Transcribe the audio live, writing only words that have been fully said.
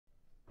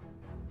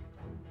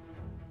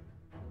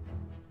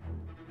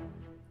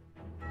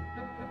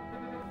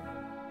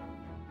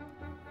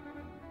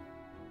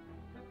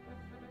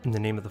In the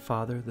name of the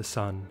Father, the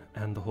Son,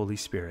 and the Holy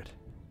Spirit.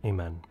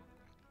 Amen.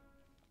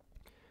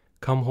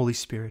 Come, Holy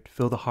Spirit,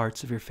 fill the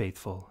hearts of your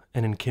faithful,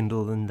 and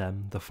enkindle in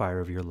them the fire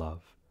of your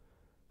love.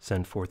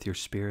 Send forth your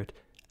Spirit,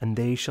 and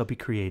they shall be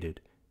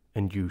created,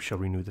 and you shall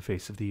renew the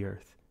face of the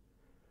earth.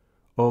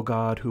 O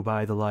God, who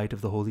by the light of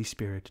the Holy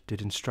Spirit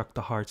did instruct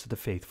the hearts of the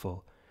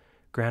faithful,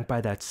 grant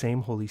by that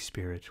same Holy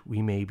Spirit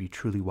we may be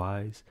truly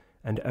wise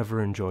and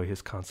ever enjoy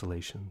his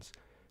consolations.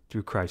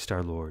 Through Christ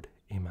our Lord.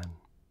 Amen.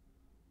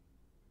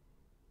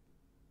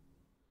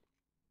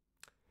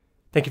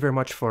 Thank you very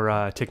much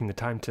for taking the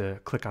time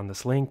to click on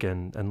this link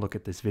and look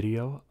at this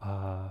video.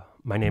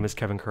 My name is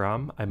Kevin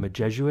Karam. I'm a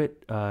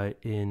Jesuit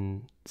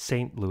in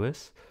St.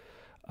 Louis,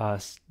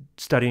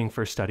 studying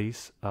first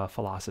studies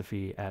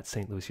philosophy at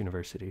St. Louis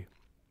University.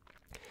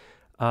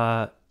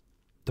 The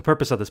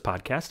purpose of this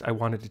podcast, I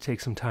wanted to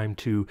take some time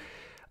to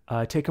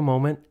take a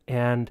moment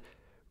and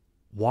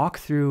walk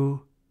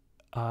through,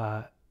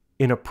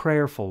 in a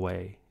prayerful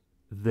way,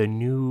 the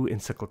new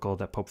encyclical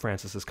that Pope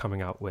Francis is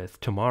coming out with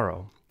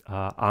tomorrow.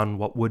 On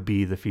what would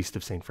be the Feast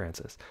of St.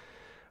 Francis.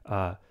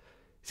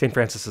 St.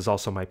 Francis is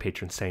also my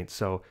patron saint,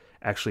 so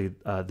actually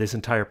this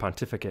entire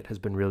pontificate has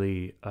been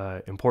really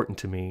important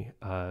to me.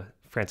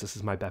 Francis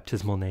is my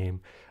baptismal name.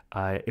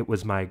 It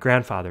was my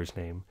grandfather's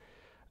name.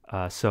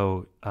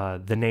 So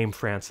the name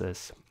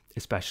Francis,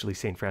 especially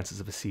St. Francis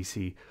of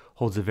Assisi,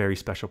 holds a very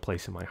special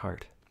place in my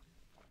heart.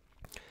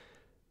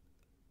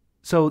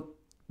 So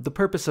the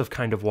purpose of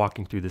kind of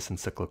walking through this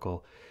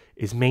encyclical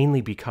is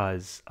mainly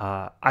because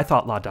I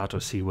thought Laudato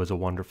Si was a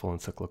wonderful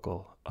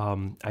encyclical.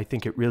 I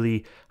think it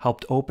really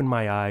helped open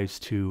my eyes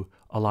to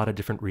a lot of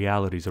different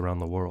realities around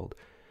the world.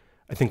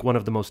 I think one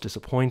of the most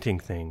disappointing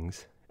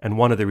things, and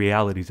one of the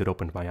realities it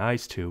opened my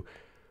eyes to,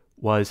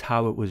 was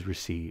how it was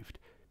received.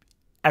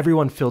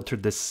 Everyone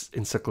filtered this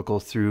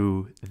encyclical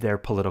through their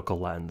political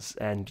lens,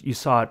 and you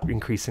saw it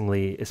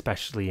increasingly,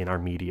 especially in our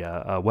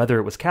media, whether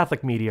it was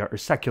Catholic media or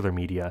secular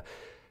media.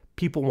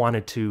 People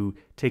wanted to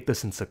take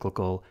this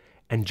encyclical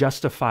and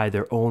justify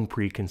their own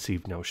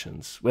preconceived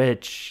notions,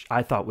 which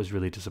I thought was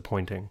really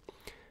disappointing.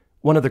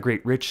 One of the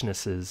great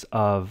richnesses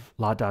of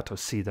Laudato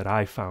Si that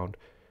I found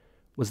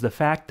was the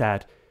fact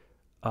that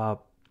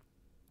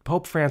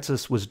Pope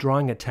Francis was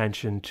drawing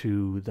attention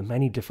to the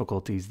many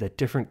difficulties that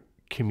different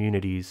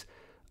communities,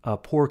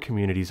 poor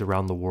communities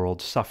around the world,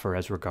 suffer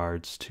as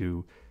regards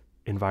to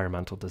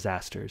environmental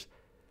disasters.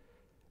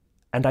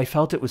 And I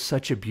felt it was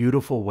such a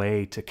beautiful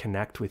way to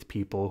connect with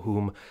people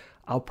whom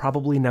I'll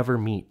probably never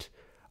meet.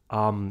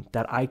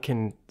 That I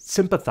can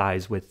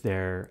sympathize with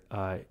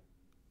the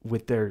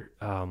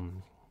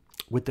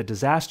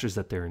disasters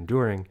that they're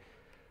enduring,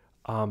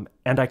 and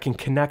I can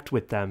connect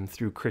with them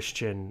through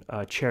Christian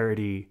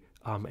charity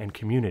and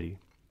community.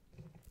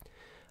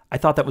 I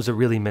thought that was a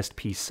really missed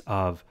piece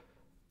of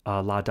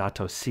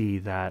Laudato Si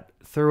that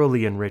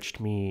thoroughly enriched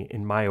me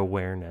in my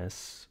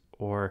awareness,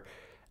 or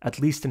at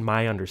least in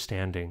my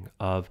understanding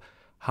of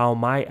how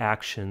my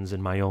actions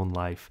in my own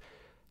life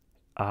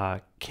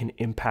can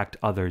impact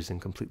others in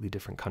completely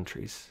different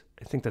countries.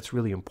 I think that's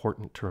really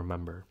important to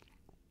remember.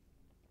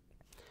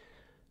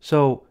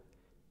 So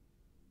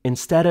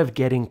instead of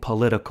getting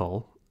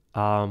political,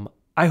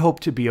 I hope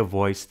to be a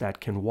voice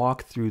that can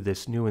walk through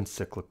this new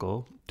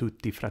encyclical,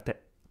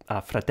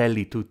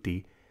 Fratelli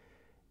Tutti,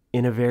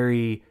 in a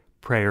very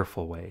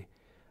prayerful way,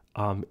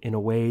 in a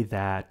way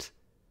that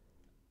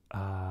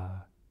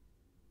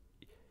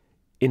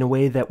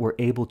we're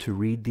able to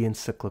read the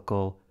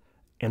encyclical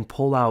and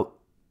pull out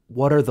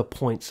what are the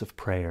points of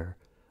prayer?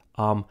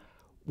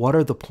 What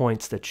are the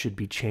points that should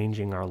be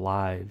changing our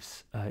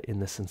lives in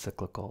this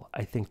encyclical?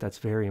 I think that's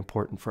very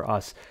important for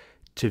us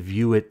to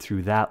view it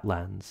through that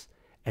lens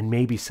and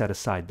maybe set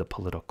aside the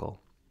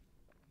political.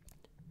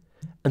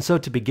 And so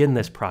to begin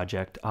this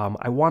project,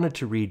 I wanted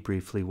to read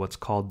briefly what's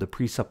called the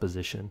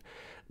presupposition.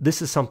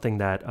 This is something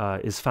that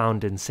is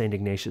found in St.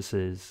 Ignatius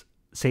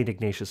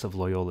of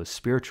Loyola's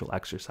spiritual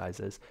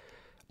exercises.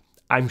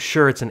 I'm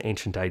sure it's an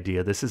ancient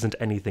idea. This isn't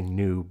anything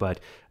new, but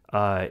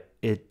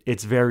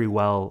it's very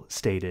well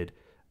stated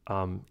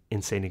in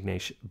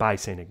by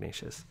St.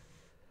 Ignatius.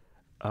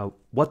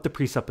 What the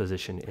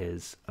presupposition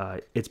is,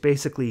 it's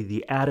basically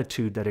the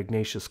attitude that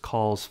Ignatius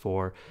calls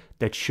for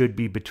that should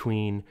be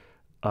between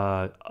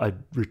a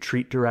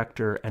retreat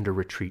director and a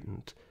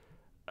retreatant.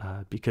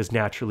 Because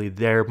naturally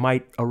there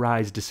might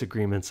arise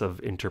disagreements of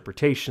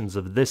interpretations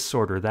of this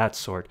sort or that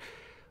sort.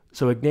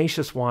 So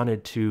Ignatius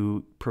wanted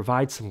to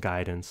provide some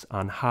guidance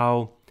on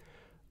how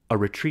a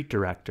retreat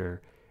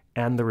director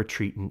and the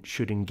retreatant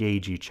should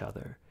engage each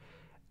other.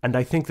 And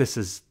I think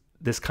this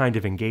kind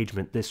of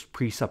engagement, this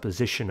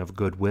presupposition of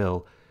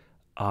goodwill,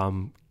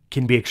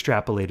 can be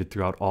extrapolated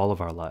throughout all of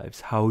our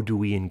lives. How do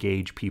we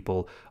engage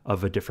people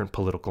of a different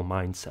political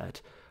mindset?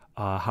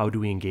 How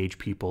do we engage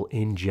people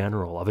in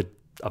general,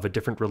 of a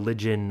different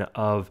religion,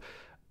 of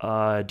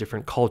a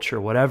different culture,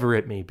 whatever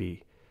it may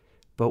be?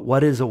 But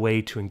what is a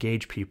way to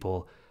engage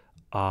people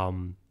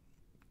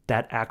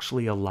that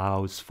actually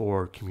allows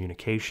for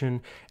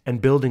communication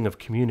and building of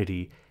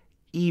community,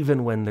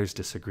 even when there's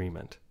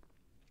disagreement?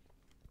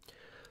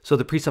 So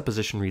the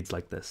presupposition reads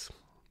like this: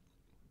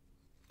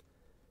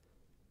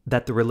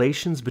 that the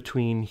relations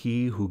between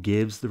he who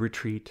gives the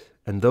retreat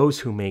and those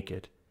who make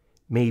it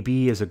may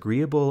be as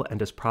agreeable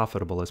and as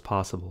profitable as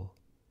possible.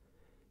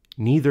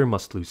 Neither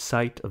must lose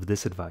sight of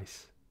this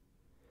advice.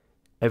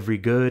 Every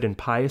good and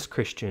pious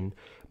Christian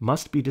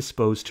must be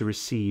disposed to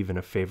receive in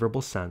a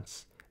favorable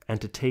sense,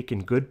 and to take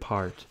in good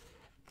part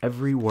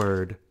every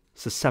word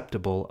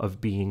susceptible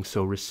of being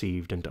so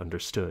received and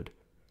understood,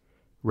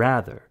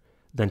 rather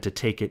than to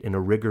take it in a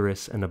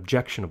rigorous and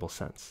objectionable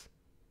sense.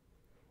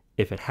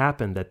 If it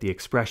happen that the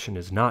expression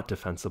is not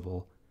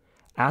defensible,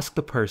 ask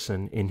the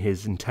person in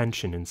his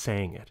intention in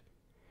saying it,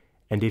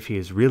 and if he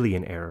is really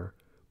in error,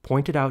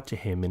 point it out to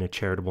him in a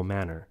charitable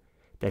manner,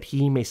 that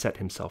he may set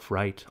himself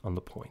right on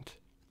the point.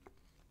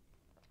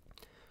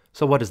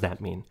 So what does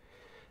that mean?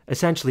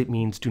 Essentially, it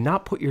means do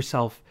not put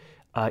yourself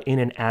in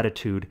an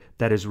attitude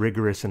that is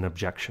rigorous and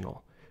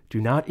objectional. Do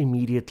not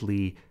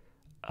immediately,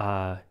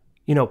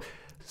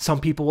 some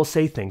people will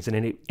say things and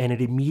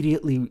it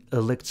immediately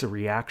elicits a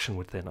reaction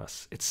within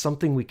us. It's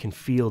something we can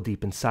feel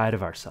deep inside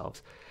of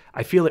ourselves.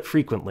 I feel it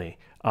frequently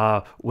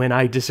when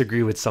I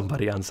disagree with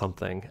somebody on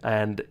something.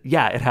 And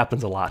yeah, it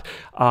happens a lot.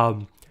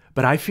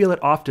 But I feel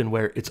it often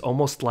where it's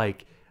almost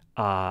like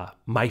the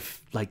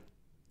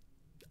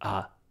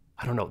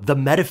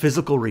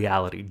metaphysical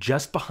reality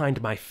just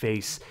behind my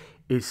face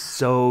is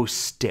so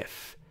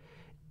stiff.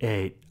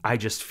 I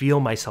just feel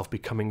myself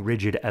becoming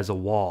rigid as a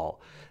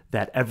wall,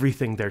 that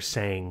everything they're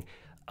saying,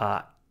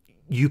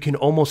 you can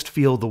almost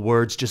feel the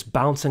words just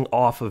bouncing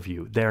off of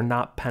you. They're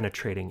not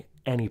penetrating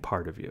any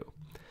part of you.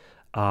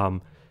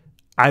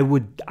 I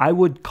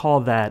would call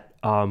that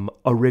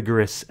a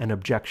rigorous and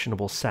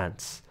objectionable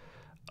sense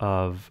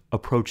of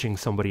approaching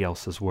somebody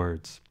else's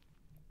words.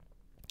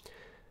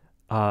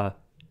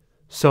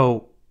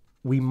 So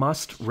we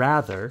must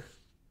rather,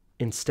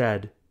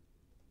 instead,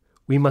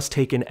 we must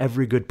take in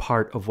every good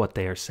part of what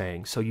they are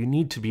saying. So you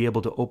need to be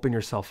able to open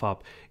yourself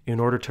up in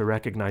order to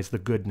recognize the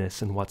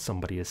goodness in what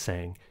somebody is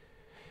saying.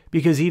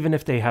 Because even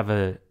if they have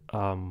an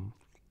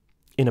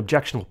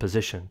objectionable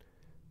position,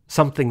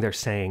 something they're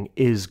saying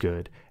is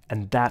good,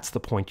 and that's the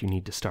point you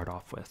need to start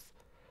off with.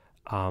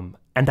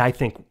 And I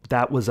think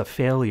that was a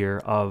failure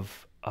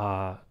of,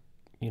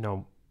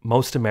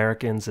 most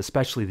Americans,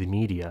 especially the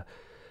media.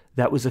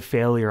 That was a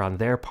failure on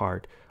their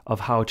part of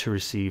how to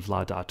receive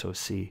Laudato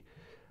Si.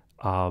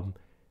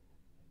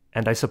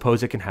 And I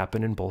suppose it can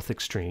happen in both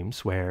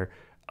extremes, where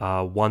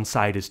one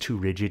side is too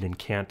rigid and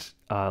can't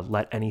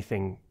let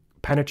anything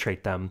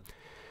penetrate them.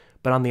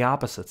 But on the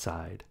opposite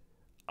side,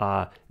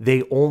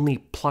 they only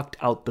plucked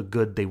out the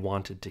good they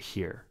wanted to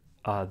hear.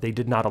 They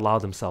did not allow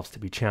themselves to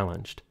be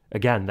challenged.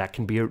 Again, that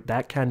can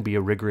be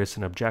a rigorous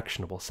and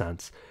objectionable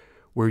sense,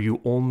 where you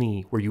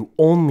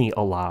only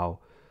allow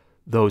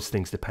those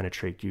things to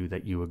penetrate you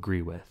that you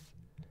agree with.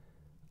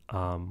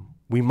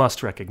 We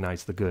must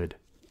recognize the good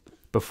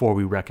before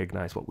we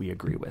recognize what we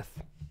agree with.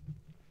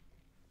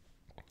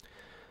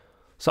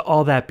 So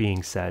all that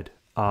being said,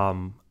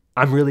 I'm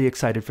really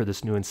excited for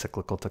this new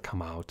encyclical to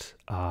come out.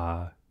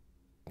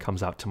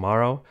 Comes out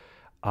tomorrow,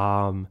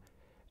 and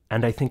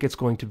I think it's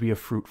going to be a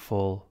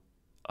fruitful.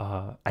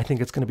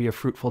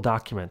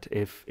 Document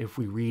if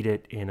we read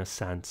it in a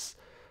sense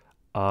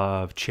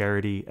of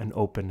charity and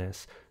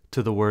openness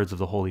to the words of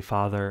the Holy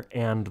Father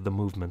and the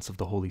movements of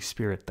the Holy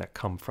Spirit that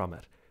come from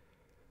it.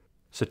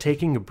 So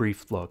taking a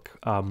brief look,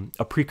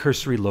 a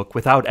precursory look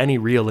without any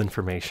real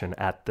information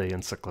at the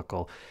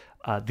encyclical.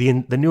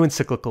 The new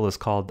encyclical is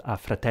called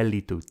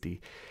Fratelli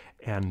Tutti,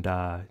 and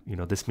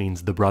this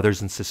means the brothers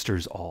and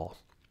sisters all.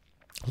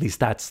 At least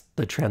that's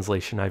the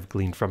translation I've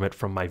gleaned from it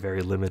from my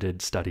very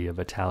limited study of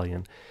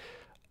Italian.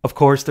 Of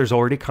course, there's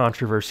already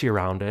controversy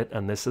around it,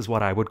 and this is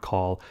what I would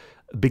call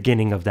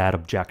beginning of that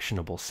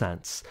objectionable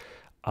sense,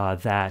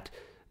 that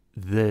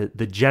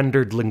the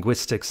gendered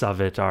linguistics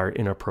of it are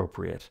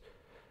inappropriate.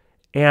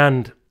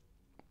 And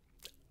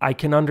I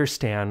can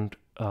understand,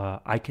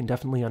 I can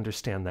definitely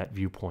understand that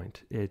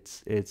viewpoint.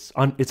 It's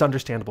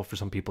understandable for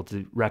some people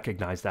to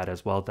recognize that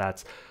as well.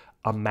 That's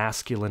a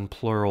masculine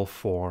plural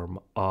form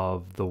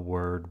of the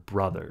word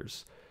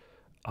brothers.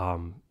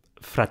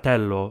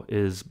 Fratello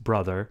is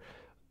brother,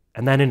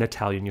 and then in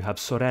Italian you have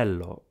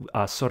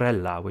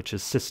sorella, which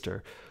is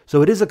sister.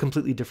 So it is a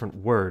completely different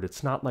word.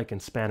 It's not like in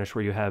Spanish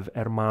where you have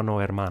hermano,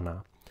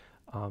 hermana.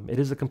 It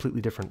is a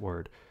completely different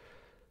word.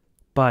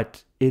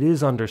 But it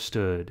is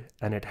understood,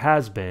 and it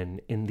has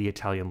been in the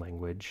Italian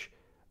language,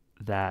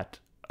 that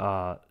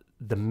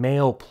the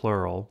male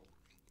plural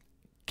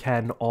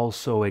can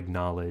also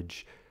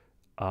acknowledge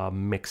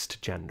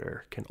mixed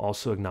gender, can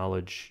also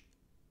acknowledge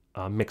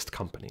mixed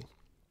company.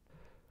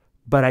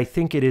 But I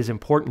think it is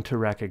important to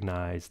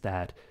recognize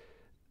that,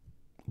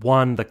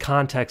 one, the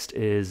context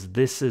is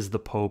this is the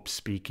Pope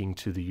speaking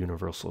to the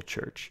Universal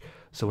Church.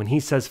 So when he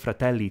says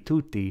Fratelli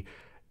Tutti,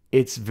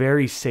 it's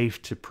very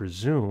safe to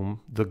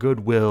presume the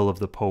goodwill of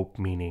the Pope,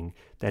 meaning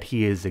that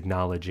he is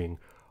acknowledging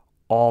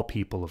all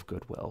people of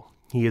goodwill.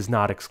 He is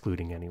not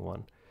excluding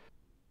anyone.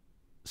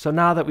 So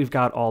now that we've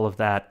got all of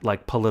that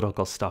like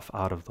political stuff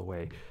out of the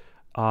way,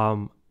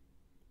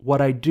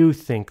 what I do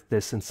think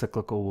this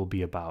encyclical will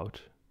be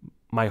about,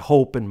 my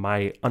hope and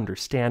my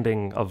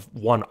understanding of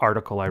one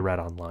article I read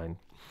online,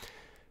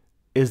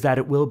 is that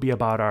it will be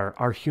about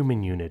our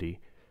human unity.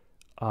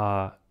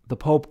 The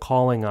Pope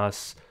calling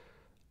us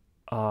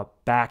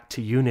back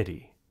to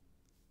unity.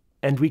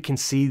 And we can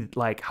see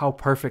like how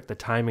perfect the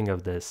timing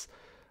of this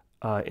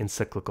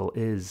encyclical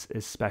is,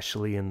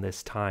 especially in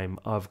this time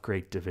of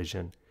great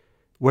division,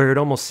 where it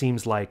almost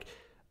seems like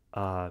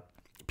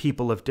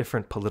people of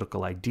different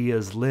political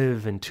ideas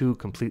live in two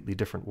completely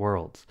different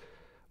worlds,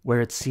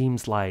 where it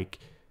seems like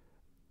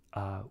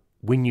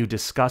when you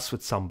discuss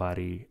with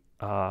somebody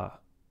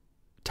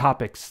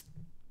topics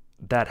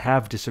that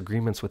have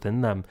disagreements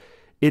within them,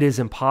 it is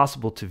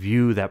impossible to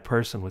view that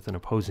person with an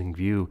opposing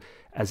view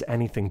as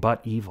anything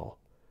but evil.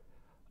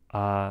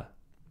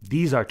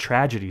 These are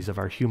tragedies of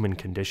our human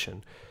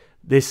condition.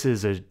 This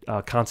is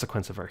a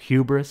consequence of our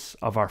hubris,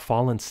 of our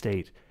fallen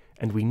state,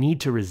 and we need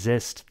to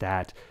resist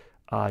that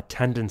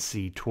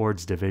tendency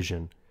towards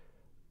division.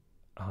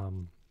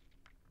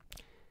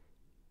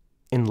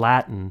 In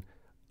Latin,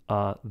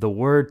 the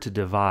word to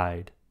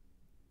divide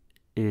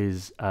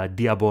is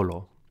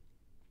diabolo,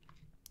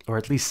 or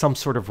at least some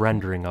sort of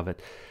rendering of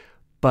it.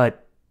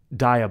 But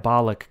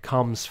diabolic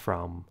comes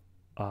from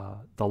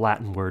the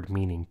Latin word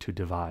meaning to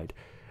divide.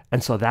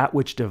 And so that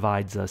which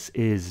divides us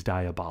is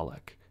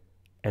diabolic.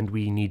 And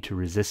we need to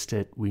resist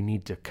it. We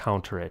need to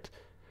counter it.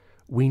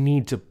 We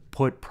need to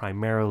put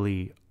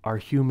primarily our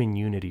human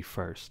unity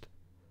first.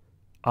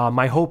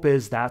 My hope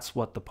is that's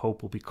what the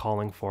Pope will be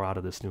calling for out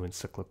of this new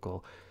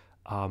encyclical.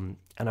 And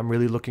I'm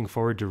really looking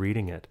forward to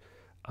reading it.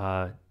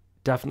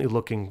 Definitely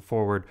looking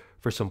forward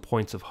for some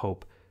points of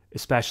hope,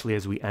 especially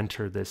as we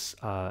enter this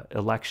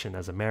election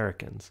as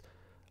Americans.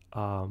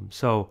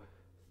 So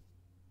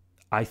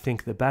I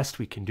think the best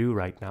we can do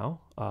right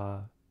now,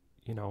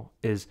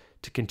 is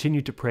to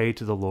continue to pray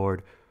to the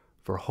Lord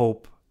for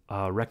hope,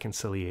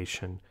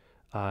 reconciliation,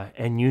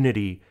 and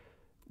unity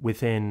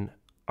within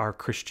our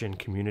Christian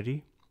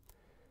community,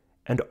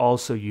 and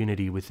also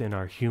unity within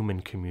our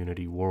human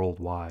community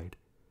worldwide.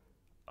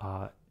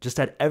 Just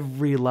at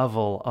every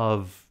level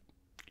of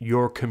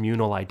your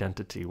communal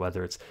identity,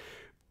 whether it's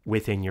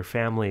within your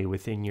family,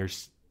 within your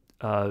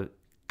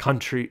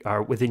country,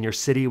 or within your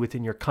city,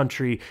 within your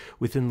country,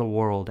 within the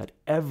world, at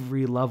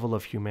every level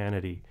of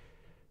humanity,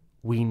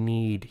 we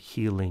need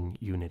healing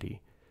unity.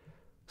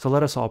 So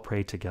let us all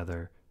pray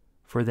together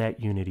for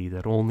that unity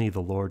that only the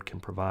Lord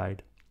can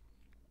provide.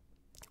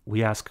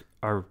 We ask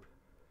our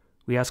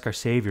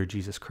Savior,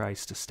 Jesus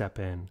Christ, to step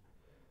in,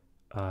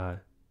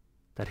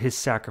 that his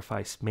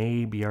sacrifice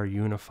may be our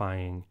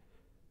unifying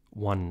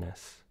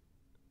oneness.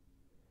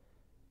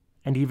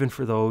 And even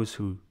for those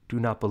who do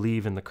not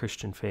believe in the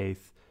Christian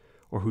faith,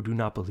 or who do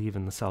not believe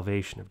in the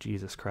salvation of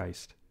Jesus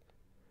Christ,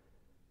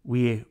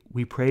 we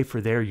pray for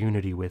their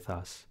unity with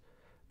us,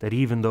 that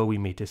even though we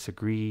may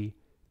disagree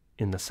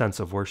in the sense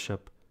of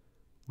worship,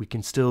 we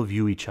can still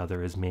view each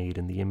other as made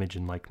in the image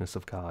and likeness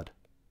of God.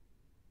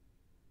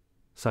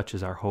 Such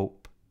is our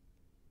hope.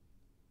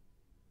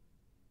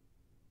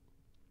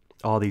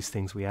 All these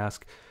things we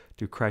ask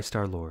through Christ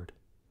our Lord.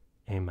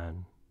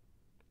 Amen.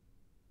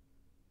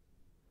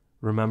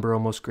 Remember, O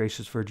most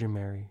gracious Virgin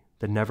Mary,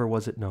 that never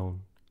was it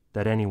known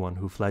that anyone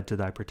who fled to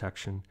thy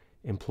protection,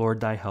 implored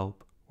thy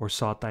help, or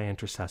sought thy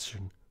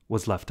intercession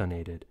was left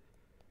unaided.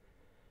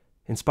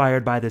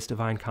 Inspired by this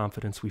divine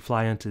confidence, we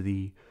fly unto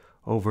thee,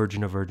 O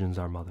Virgin of Virgins,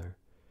 our Mother.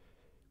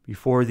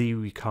 Before thee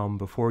we come,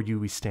 before you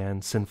we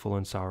stand, sinful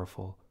and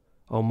sorrowful.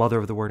 O Mother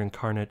of the Word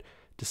incarnate,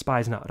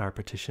 despise not our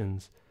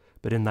petitions,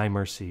 but in thy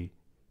mercy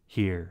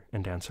hear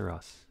and answer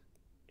us.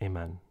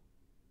 Amen.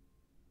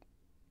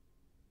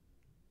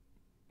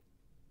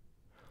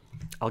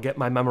 I'll get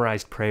my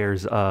memorized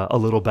prayers a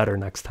little better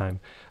next time.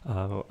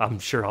 I'm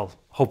sure I'll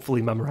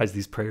hopefully memorize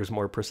these prayers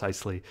more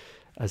precisely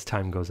as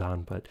time goes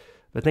on. But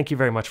thank you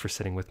very much for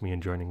sitting with me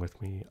and joining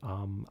with me.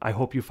 I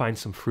hope you find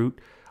some fruit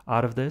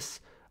out of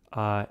this.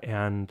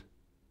 And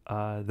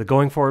the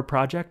Going Forward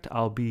project,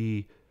 I'll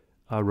be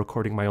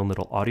recording my own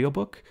little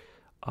audiobook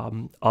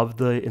of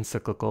the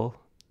encyclical,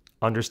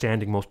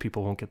 understanding most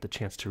people won't get the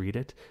chance to read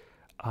it.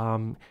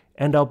 And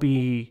I'll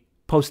be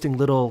posting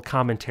little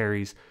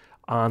commentaries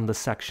on the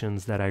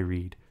sections that I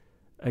read.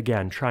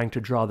 Again, trying to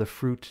draw the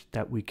fruit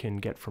that we can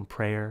get from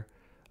prayer,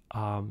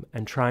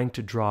 and trying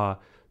to draw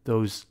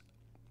those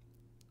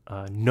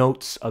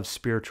notes of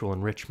spiritual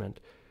enrichment,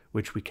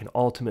 which we can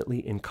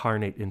ultimately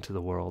incarnate into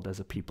the world as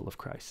a people of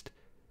Christ.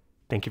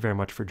 Thank you very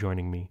much for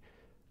joining me.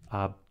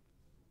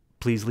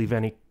 Please leave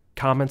any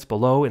comments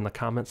below in the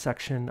comment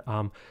section.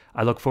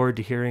 I look forward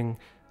to hearing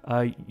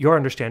your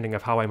understanding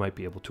of how I might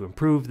be able to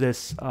improve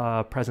this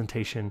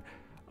presentation.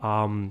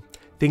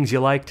 Things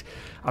you liked.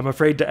 I'm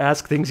afraid to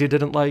ask things you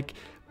didn't like,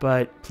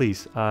 but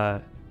please,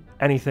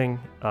 anything,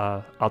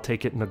 I'll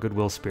take it in a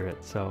goodwill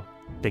spirit. So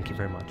thank you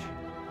very much.